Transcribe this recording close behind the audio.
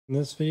In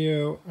this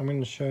video, I'm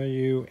going to show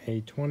you a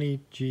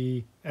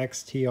 20G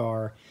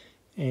XTR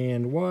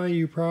and why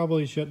you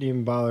probably shouldn't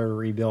even bother to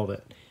rebuild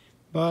it.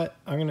 But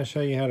I'm going to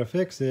show you how to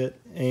fix it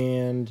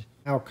and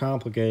how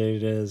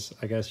complicated it is,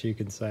 I guess you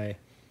could say.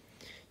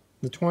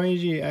 The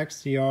 20G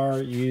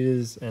XTR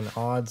uses an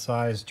odd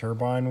sized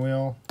turbine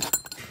wheel,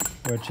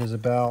 which is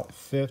about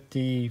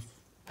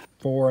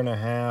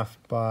 54.5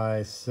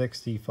 by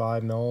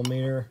 65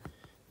 millimeter.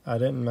 I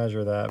didn't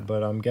measure that,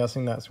 but I'm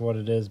guessing that's what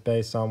it is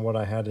based on what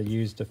I had to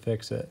use to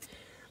fix it.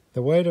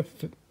 The way to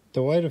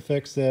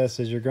fix this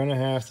is you're going to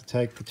have to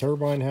take the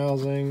turbine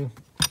housing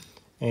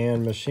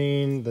and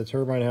machine the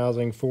turbine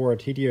housing for a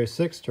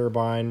TD06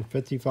 turbine,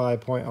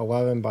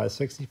 55.11 by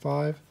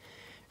 65.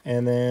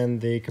 And then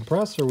the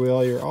compressor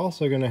wheel, you're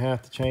also going to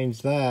have to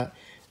change that,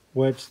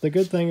 which the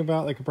good thing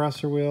about the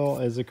compressor wheel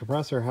is the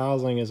compressor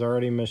housing is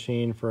already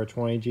machined for a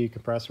 20G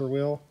compressor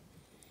wheel.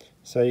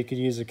 So you could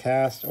use a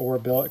cast or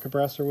billet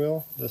compressor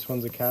wheel. This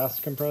one's a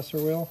cast compressor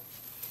wheel.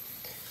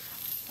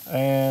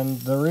 And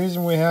the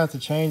reason we have to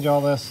change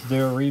all this to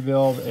do a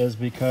rebuild is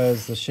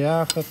because the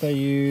shaft that they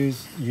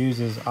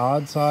uses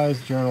odd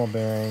sized journal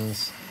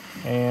bearings,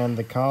 and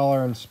the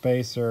collar and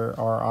spacer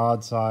are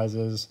odd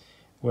sizes,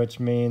 which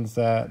means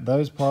that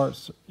those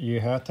parts you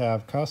have to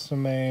have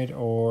custom made,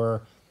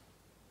 or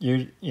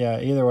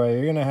either way,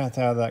 you're gonna have to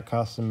have that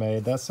custom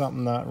made. That's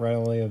something not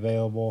readily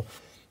available.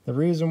 The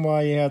reason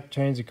why you have to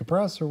change the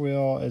compressor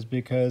wheel is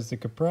because the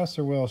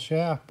compressor wheel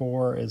shaft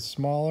bore is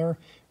smaller,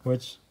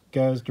 which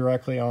goes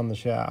directly on the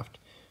shaft.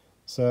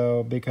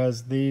 So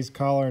because these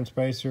collar and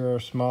spacer are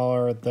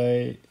smaller,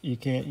 you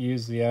can't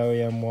use the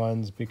OEM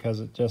ones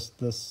because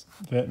this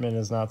fitment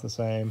is not the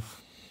same.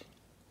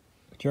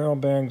 Journal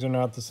bearings are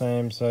not the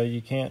same, so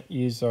you can't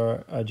use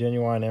a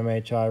genuine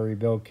MHI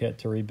rebuild kit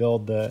to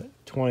rebuild the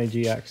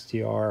 20G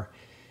XTR.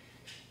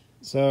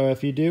 So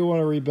if you do want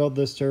to rebuild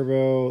this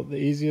turbo, the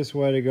easiest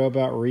way to go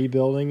about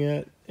rebuilding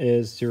it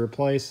is to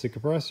replace the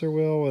compressor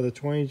wheel with a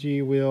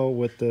 20G wheel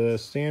with the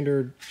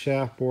standard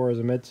shaft bore as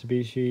a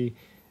Mitsubishi,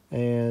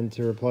 and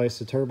to replace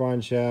the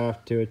turbine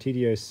shaft to a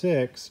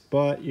TD06,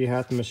 but you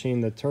have to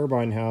machine the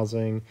turbine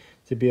housing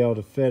to be able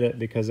to fit it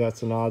because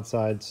that's an odd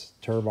size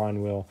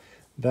turbine wheel.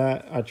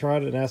 I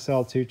tried an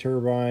SL2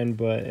 turbine,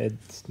 but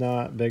it's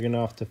not big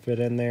enough to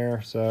fit in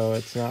there, so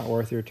it's not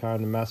worth your time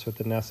to mess with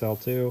an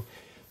SL2.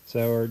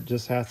 So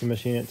just have to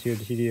machine it to a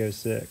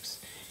TD06.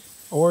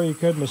 Or you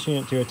could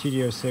machine it to a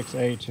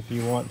TD06H if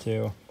you want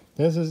to.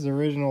 This is the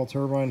original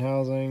turbine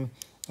housing.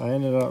 I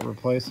ended up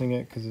replacing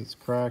it because it's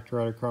cracked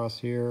right across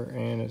here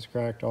and it's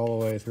cracked all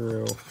the way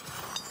through.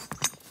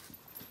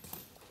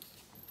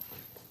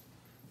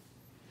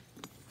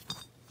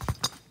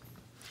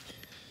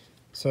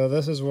 So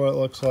this is what it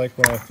looks like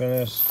when I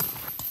finish.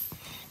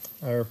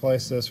 I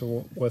replaced this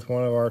with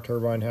one of our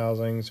turbine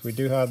housings. We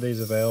do have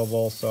these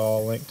available, so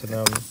I'll link to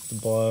them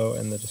below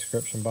in the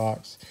description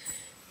box.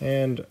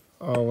 And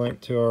I'll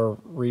link to our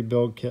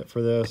rebuild kit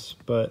for this.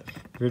 But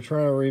if you're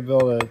trying to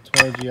rebuild a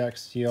 20G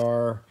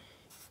XTR,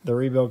 the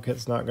rebuild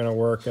kit's not going to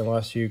work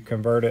unless you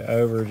convert it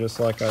over just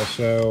like I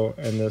show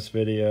in this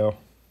video.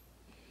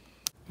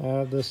 I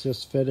have this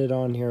just fitted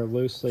on here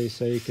loosely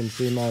so you can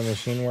see my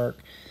machine work.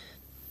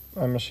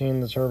 I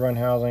machined the turbine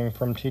housing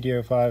from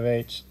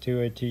TD05H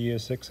to a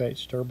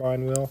TD06H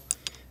turbine wheel,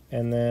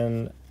 and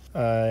then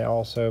I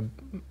also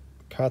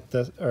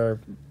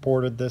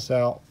boarded this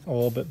out a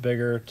little bit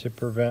bigger to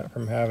prevent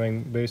from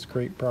having boost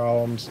creep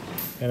problems,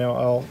 and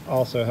it'll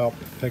also help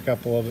pick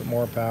up a little bit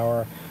more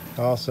power.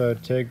 I also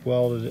TIG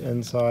welded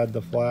inside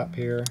the flap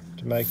here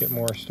to make it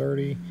more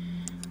sturdy,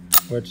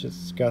 which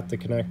it's got the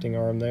connecting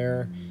arm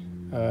there.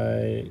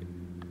 I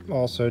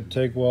also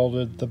TIG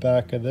welded the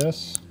back of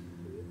this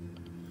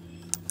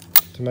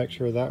to make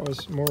sure that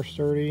was more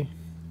sturdy,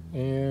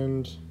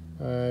 and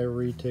I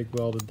re-TIG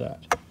welded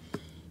that.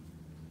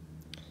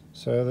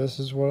 So this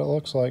is what it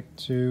looks like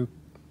to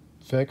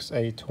fix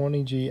a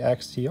 20G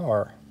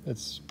XTR.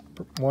 It's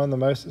one of the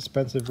most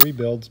expensive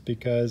rebuilds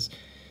because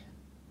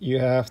you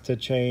have to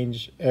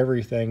change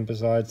everything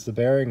besides the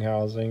bearing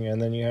housing, and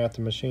then you have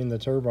to machine the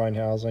turbine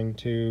housing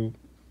to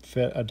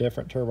fit a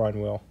different turbine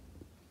wheel.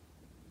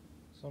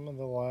 Some of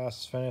the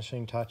last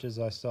finishing touches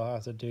I still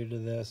have to do to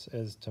this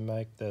is to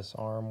make this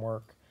arm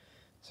work.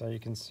 So you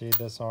can see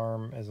this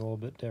arm is a little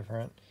bit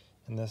different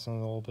and this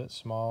one's a little bit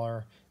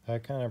smaller. I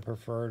kind of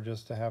prefer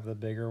just to have the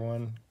bigger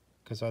one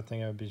because I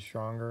think it would be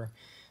stronger.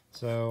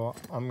 So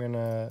I'm going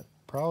to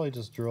probably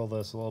just drill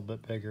this a little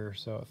bit bigger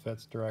so it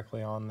fits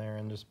directly on there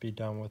and just be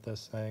done with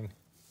this thing.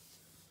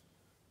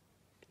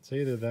 It's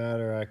either that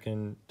or I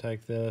can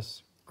take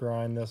this,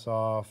 grind this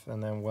off,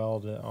 and then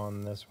weld it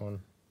on this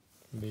one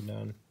and be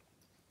done.